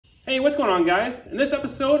Hey, what's going on, guys? In this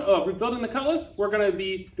episode of Rebuilding the Cutlass, we're going to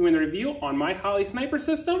be doing the review on my Holley Sniper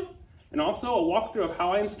system and also a walkthrough of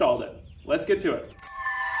how I installed it. Let's get to it.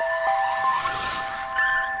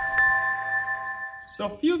 So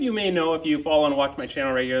a few of you may know if you follow and watch my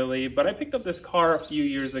channel regularly, but I picked up this car a few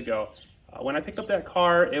years ago. When I picked up that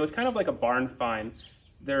car, it was kind of like a barn find.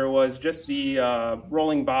 There was just the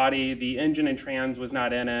rolling body, the engine and trans was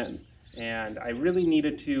not in it, and I really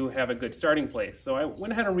needed to have a good starting place. So I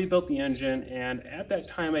went ahead and rebuilt the engine, and at that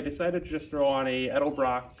time I decided to just throw on a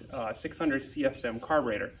Edelbrock 600 CFM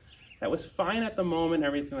carburetor. That was fine at the moment,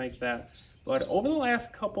 everything like that. But over the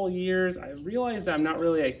last couple years, I realized I'm not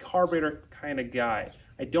really a carburetor kind of guy.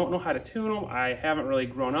 I don't know how to tune them. I haven't really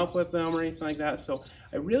grown up with them or anything like that. So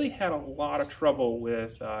I really had a lot of trouble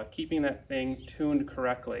with keeping that thing tuned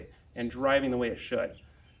correctly and driving the way it should.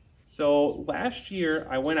 So last year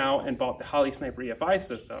I went out and bought the Holley Sniper EFI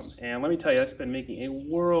system. And let me tell you, it's been making a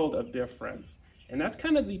world of difference. And that's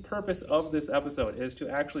kind of the purpose of this episode, is to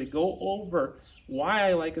actually go over why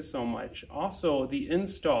I like it so much. Also the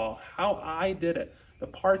install, how I did it, the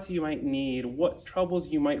parts you might need, what troubles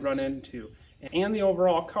you might run into, and the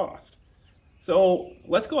overall cost. So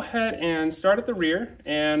let's go ahead and start at the rear,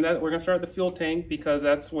 and we're gonna start at the fuel tank because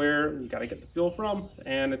that's where we gotta get the fuel from,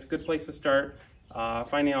 and it's a good place to start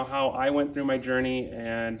finding out how I went through my journey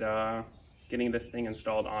and getting this thing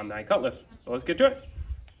installed on my Cutlass. So let's get to it.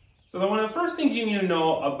 So one of the first things you need to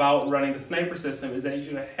know about running the Sniper system is that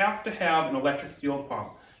you have to have an electric fuel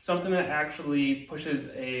pump, something that actually pushes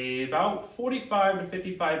about 45 to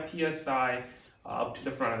 55 PSI up to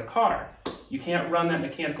the front of the car. You can't run that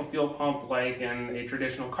mechanical fuel pump like in a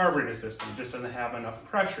traditional carburetor system. It just doesn't have enough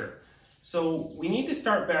pressure. So we need to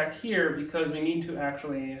start back here because we need to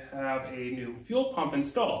actually have a new fuel pump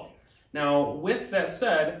installed. Now with that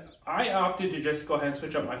said, I opted to just go ahead and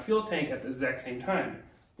switch up my fuel tank at the exact same time.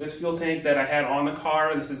 This fuel tank that I had on the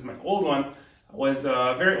car, this is my old one, was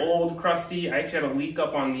very old, crusty. I actually had a leak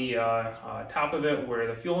up on the top of it where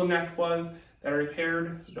the fuel neck was that I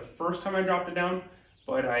repaired the first time I dropped it down.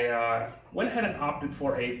 But I went ahead and opted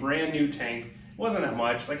for a brand new tank. It wasn't that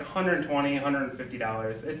much, like $120,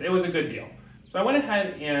 $150. It was a good deal. So I went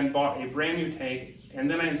ahead and bought a brand new tank, and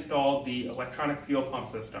then I installed the electronic fuel pump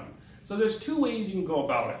system. So there's two ways you can go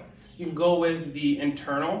about it. You can go with the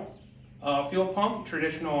internal fuel pump,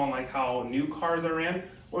 traditional on like how new cars are ran,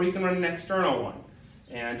 or you can run an external one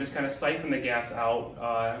and just kind of siphon the gas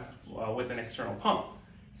out with an external pump.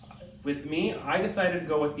 With me, I decided to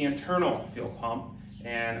go with the internal fuel pump,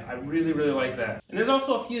 and I really like that. And there's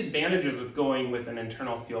also a few advantages with going with an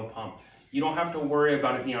internal fuel pump. You don't have to worry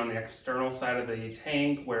about it being on the external side of the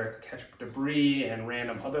tank where it could catch debris and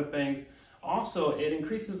random other things. Also, it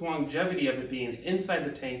increases longevity of it being inside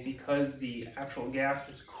the tank because the actual gas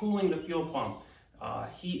is cooling the fuel pump.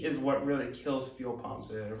 Heat is what really kills fuel pumps,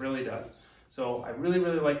 it really does. So I really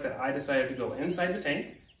like that I decided to go inside the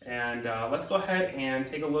tank. And let's go ahead and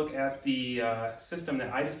take a look at the system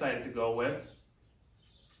that I decided to go with.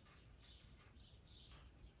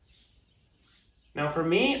 Now for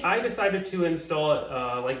me, I decided to install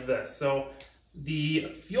it like this. So the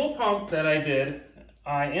fuel pump that I did,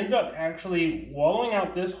 I ended up actually wallowing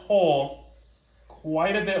out this hole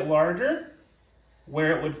quite a bit larger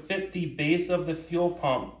where it would fit the base of the fuel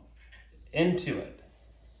pump into it.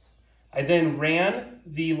 I then ran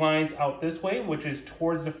the lines out this way, which is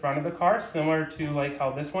towards the front of the car, similar to like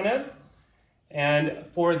how this one is. And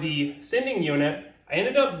for the sending unit, I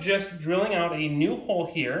ended up just drilling out a new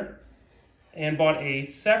hole here and bought a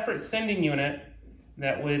separate sending unit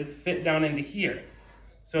that would fit down into here.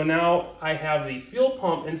 So now I have the fuel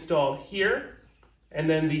pump installed here and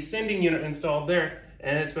then the sending unit installed there,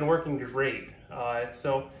 and it's been working great.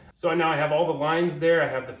 So now I have all the lines there. I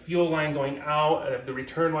have the fuel line going out, I have the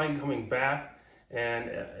return line coming back,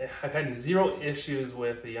 and I've had zero issues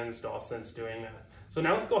with the install since doing that. So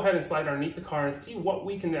now let's go ahead and slide underneath the car and see what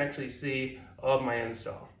we can actually see of my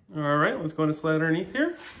install. All right, let's go and slide underneath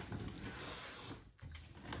here.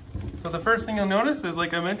 So the first thing you'll notice is,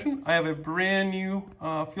 like I mentioned, I have a brand new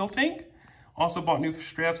fuel tank. Also bought new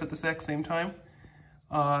straps at the exact same time.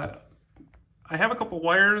 I have a couple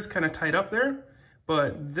wires kind of tied up there,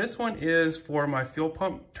 but this one is for my fuel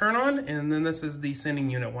pump turn on, and then this is the sending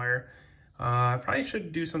unit wire. I probably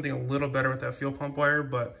should do something a little better with that fuel pump wire,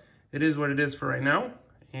 but it is what it is for right now.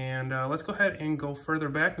 And let's go ahead and go further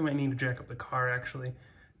back. We might need to jack up the car actually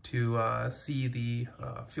to see the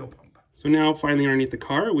fuel pump. So now finally underneath the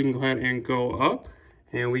car, we can go ahead and go up,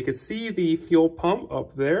 and we can see the fuel pump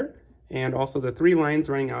up there and also the 3 lines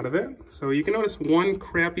running out of it. So you can notice one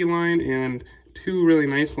crappy line and 2 really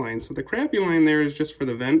nice lines. So the crappy line there is just for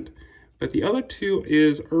the vent, But the other two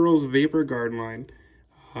is Earl's Vapor Guard line.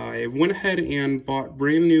 I went ahead and bought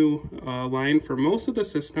brand new line for most of the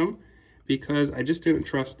system because I just didn't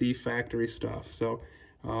trust the factory stuff. So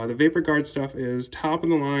the Vapor Guard stuff is top of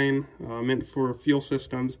the line, meant for fuel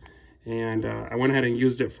systems, and I went ahead and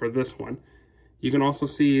used it for this one. You can also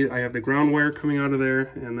see I have the ground wire coming out of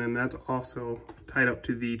there, and then that's also tied up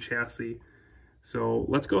to the chassis. So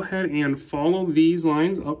let's go ahead and follow these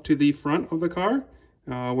lines up to the front of the car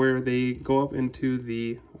where they go up into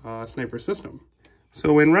the Sniper system.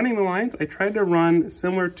 So when running the lines, I tried to run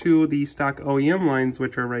similar to the stock OEM lines,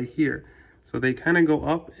 which are right here. So they kind of go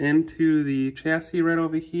up into the chassis right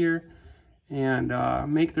over here and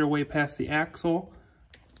make their way past the axle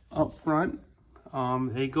up front.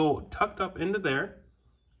 They go tucked up into there,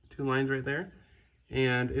 two lines right there.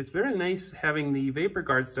 And it's very nice having the Vapor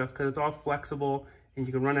Guard stuff because it's all flexible and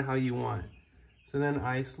you can run it how you want. So then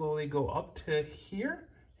I slowly go up to here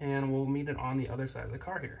and we'll meet it on the other side of the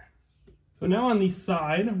car here. So now on the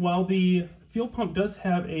side, while the fuel pump does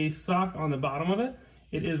have a sock on the bottom of it,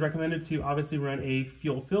 it is recommended to obviously run a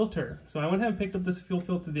fuel filter. So I went ahead and picked up this fuel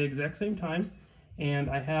filter the exact same time, and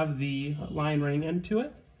I have the line running into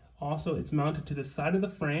it. Also, it's mounted to the side of the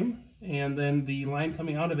frame, and then the line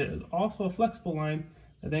coming out of it is also a flexible line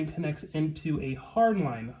that then connects into a hard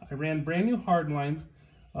line. I ran brand new hard lines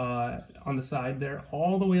on the side there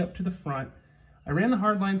all the way up to the front. I ran the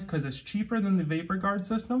hard lines because it's cheaper than the Vapor Guard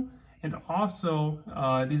system, and also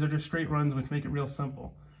these are just straight runs, which make it real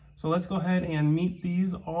simple. So let's go ahead and meet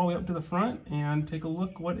these all the way up to the front and take a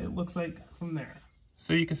look what it looks like from there.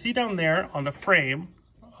 So you can see down there on the frame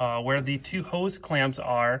where the two hose clamps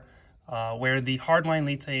are, where the hard line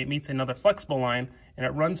meets another flexible line, and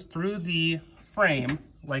it runs through the frame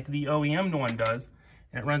like the OEM one does,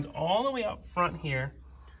 and it runs all the way up front here,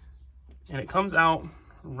 and it comes out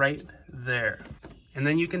right there. And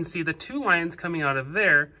then you can see the two lines coming out of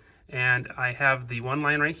there, and I have the one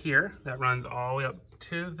line right here that runs all the way up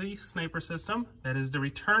to the Sniper system. That is the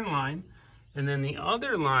return line. And then the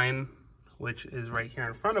other line, which is right here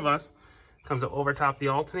in front of us, comes up over top the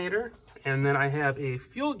alternator. And then I have a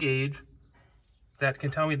fuel gauge that can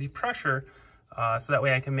tell me the pressure, so that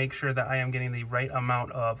way I can make sure that I am getting the right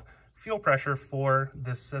amount of fuel pressure for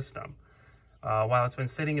this system. While it's been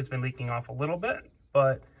sitting, it's been leaking off a little bit,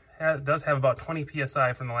 but it does have about 20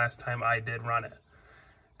 PSI from the last time I did run it.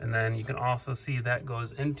 And then you can also see that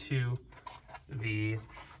goes into the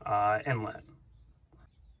inlet.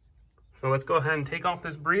 So let's go ahead and take off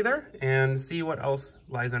this breather and see what else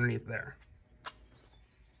lies underneath there.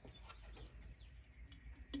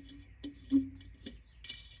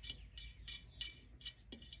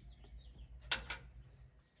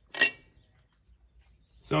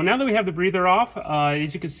 So now that we have the breather off,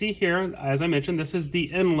 as you can see here, as I mentioned, this is the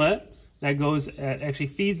inlet that goes, actually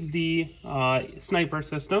feeds the Sniper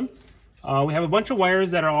system. We have a bunch of wires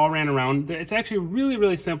that are all ran around. It's actually really,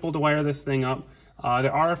 really simple to wire this thing up.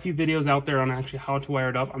 There are a few videos out there on actually how to wire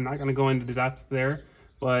it up. I'm not gonna go into the depth there,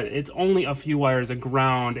 but it's only a few wires, a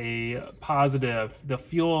ground, a positive, the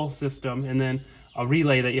fuel system, and then a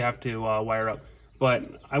relay that you have to wire up.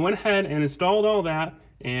 But I went ahead and installed all that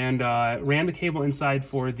and ran the cable inside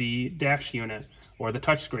for the dash unit or the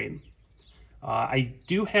touchscreen. I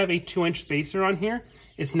do have a 2-inch spacer on here.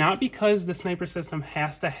 It's not because the Sniper system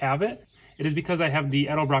has to have it. It is because I have the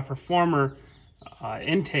Edelbrock Performer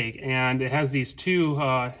intake, and it has these two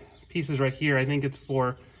pieces right here. I think it's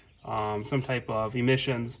for some type of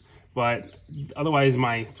emissions, but otherwise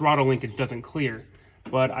my throttle linkage doesn't clear.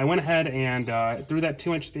 But I went ahead and threw that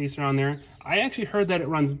 2-inch spacer on there. I actually heard that it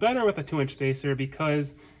runs better with a 2-inch spacer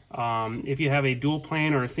because if you have a dual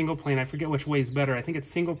plane or a single plane, I forget which way is better. I think it's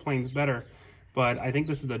single plane's better, but I think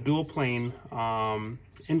this is the dual plane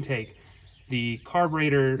intake. The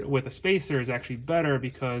carburetor with a spacer is actually better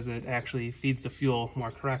because it actually feeds the fuel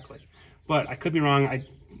more correctly. But I could be wrong. I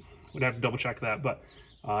would have to double check that, but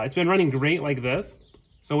it's been running great like this.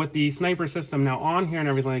 So with the Sniper system now on here and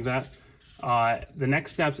everything like that, the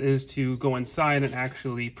next steps is to go inside and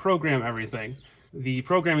actually program everything. The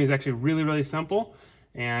programming is actually really, really simple.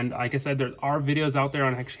 And like I said, there are videos out there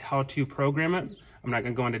on actually how to program it. I'm not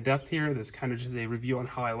gonna go into depth here. This is kind of just a review on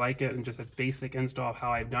how I like it and just a basic install of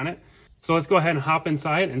how I've done it. So let's go ahead and hop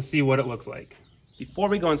inside and see what it looks like. Before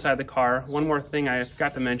we go inside the car, one more thing I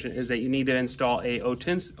forgot to mention is that you need to install a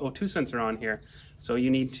O2 sensor on here. So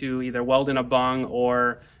you need to either weld in a bung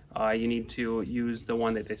or you need to use the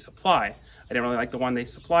one that they supply. I didn't really like the one they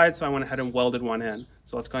supplied, so I went ahead and welded one in.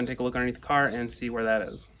 So let's go ahead and take a look underneath the car and see where that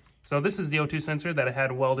is. So this is the O2 sensor that I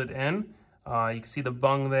had welded in. You can see the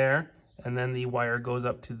bung there, and then the wire goes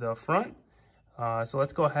up to the front. So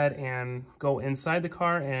let's go ahead and go inside the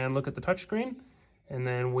car and look at the touchscreen, and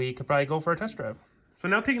then we could probably go for a test drive. So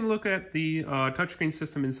now taking a look at the touchscreen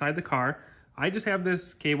system inside the car, I just have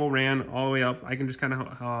this cable ran all the way up. I can just kind of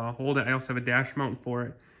hold it. I also have a dash mount for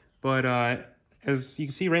it. But as you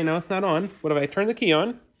can see right now, it's not on. But if I turn the key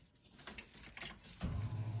on,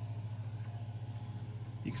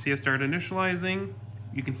 you can see it start initializing.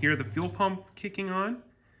 You can hear the fuel pump kicking on.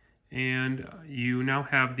 And you now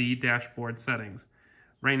have the dashboard settings.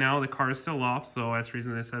 Right now the car is still off, so that's the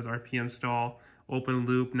reason it says RPM stall, open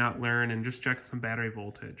loop, not learn, and just check some battery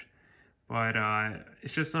voltage. But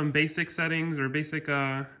it's just some basic settings or basic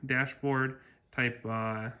dashboard type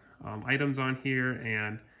items on here,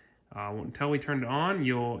 and until we turn it on,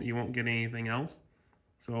 you won't get anything else.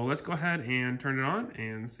 So let's go ahead and turn it on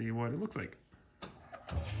and see what it looks like.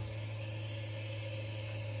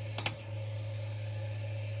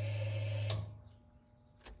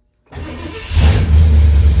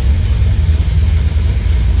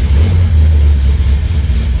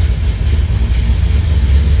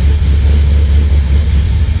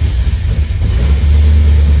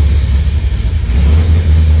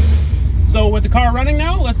 So with the car running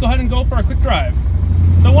now, let's go ahead and go for a quick drive.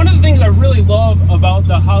 So one of the things I really love about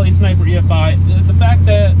the Holley Sniper EFI is the fact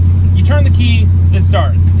that you turn the key, it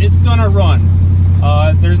starts. It's gonna run.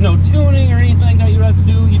 There's no tuning or anything that you have to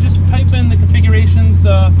do. You just type in the configurations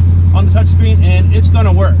on the touchscreen and it's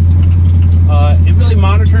gonna work. It really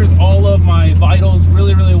monitors all of my vitals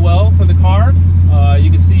really well for the car. You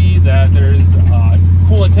can see that there's a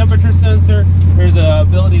coolant temperature sensor. There's an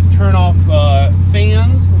ability to turn off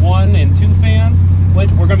fans, 1 and 2 fans, which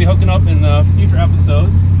we're going to be hooking up in future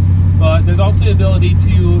episodes. But there's also the ability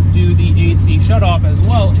to do the AC shutoff as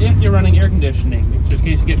well if you're running air conditioning, just in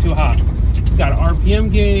case you get too hot. It's got an RPM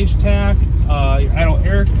gauge, tach, your idle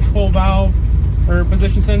air control valve or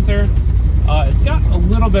position sensor. It's got a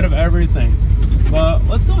little bit of everything. But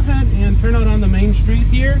let's go ahead and turn it on the main street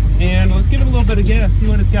here, and let's give it a little bit of gas, see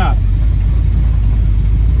what it's got.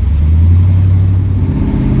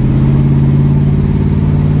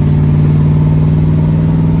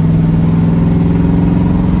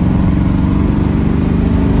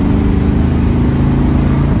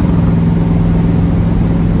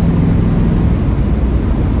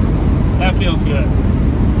 That feels good.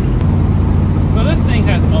 So this thing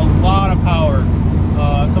has a lot of power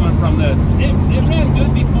coming from this. It ran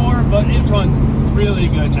good before, but it runs really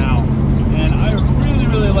good now. And I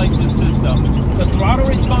really like this system. The throttle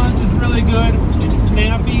response is really good. It's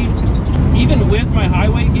snappy. Even with my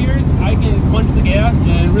highway gears, I can punch the gas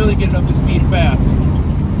and really get it up to speed fast.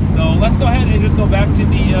 So let's go ahead and just go back to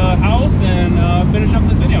the house and finish up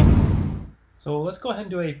this video. So let's go ahead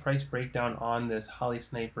and do a price breakdown on this Holley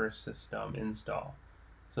Sniper system install.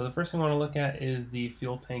 So the first thing I want to look at is the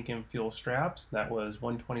fuel tank and fuel straps. That was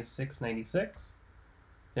 $126.96.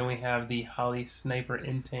 Then we have the Holley Sniper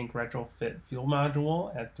in-tank retrofit fuel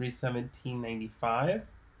module at $317.95.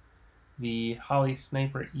 The Holley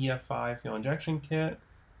Sniper EFI fuel injection kit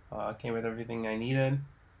came with everything I needed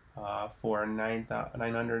for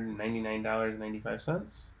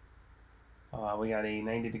 $999.95. We got a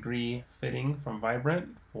 90-degree fitting from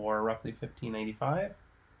Vibrant for roughly $15.95.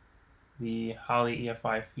 The Holley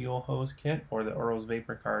EFI fuel hose kit, or the Earl's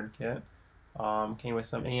vapor card kit, came with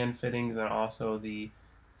some AN fittings and also the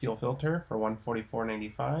fuel filter for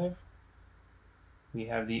 $144.95. We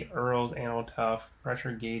have the Earl's AnnoTough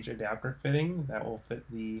pressure gauge adapter fitting that will fit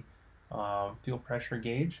the fuel pressure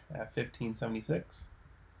gauge at $15.76.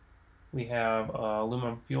 We have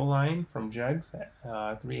aluminum fuel line from JACER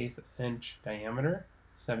at 3/8 inch diameter,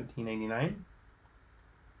 $17.99.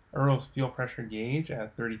 Earl's fuel pressure gauge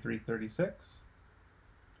at $33.36.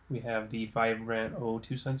 We have the Vibrant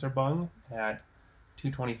O2 sensor bung at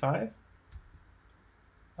 $225.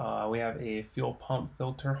 We have a fuel pump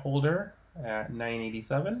filter holder at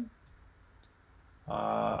 $987.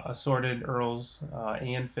 Assorted Earl's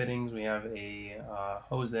AN fittings. We have a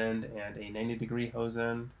hose end and a 90-degree hose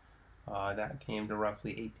end. That came to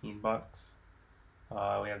roughly 18 bucks.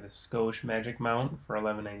 We have the Skosh Magic Mount for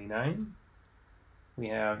 $11.99. We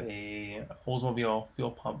have a Oldsmobile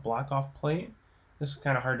fuel pump block-off plate. This is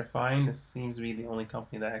kind of hard to find. This seems to be the only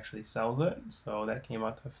company that actually sells it. So that came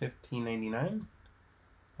out to $15.99.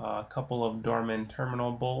 A couple of Dorman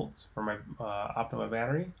terminal bolts for my Optima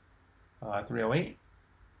battery, $308.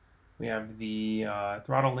 We have the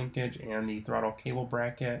throttle linkage and the throttle cable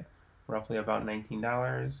bracket, roughly about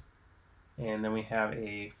 $19. And then we have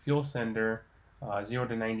a fuel sender, 0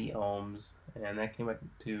 to 90 ohms, and that came up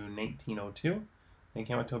to $1902. And it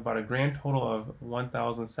came up to about a grand total of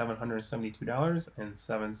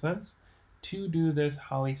 $1,772.07. to do this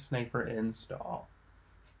Holley Sniper install.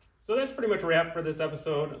 So that's pretty much a wrap for this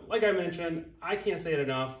episode. Like I mentioned, I can't say it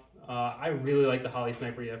enough. I really like the Holley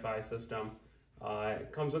Sniper EFI system.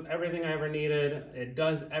 It comes with everything I ever needed. It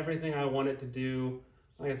does everything I want it to do.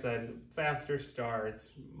 Like I said, faster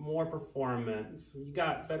starts, more performance. You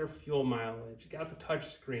got better fuel mileage. You got the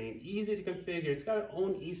touch screen, easy to configure. It's got its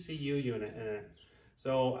own ECU unit in it.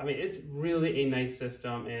 So, I mean, it's really a nice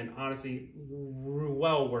system and honestly,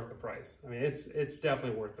 well worth the price. I mean, it's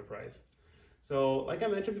definitely worth the price. So, like I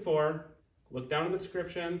mentioned before, look down in the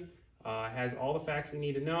description. Has all the facts you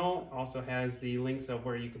need to know. Also has the links of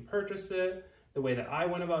where you can purchase it, the way that I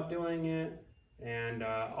went about doing it. And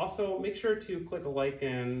also make sure to click a like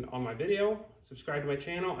on my video, subscribe to my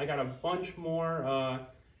channel. I got a bunch more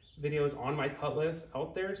videos on my Cutlass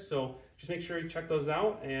out there, so just make sure you check those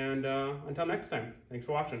out. And until next time, thanks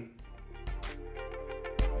for watching.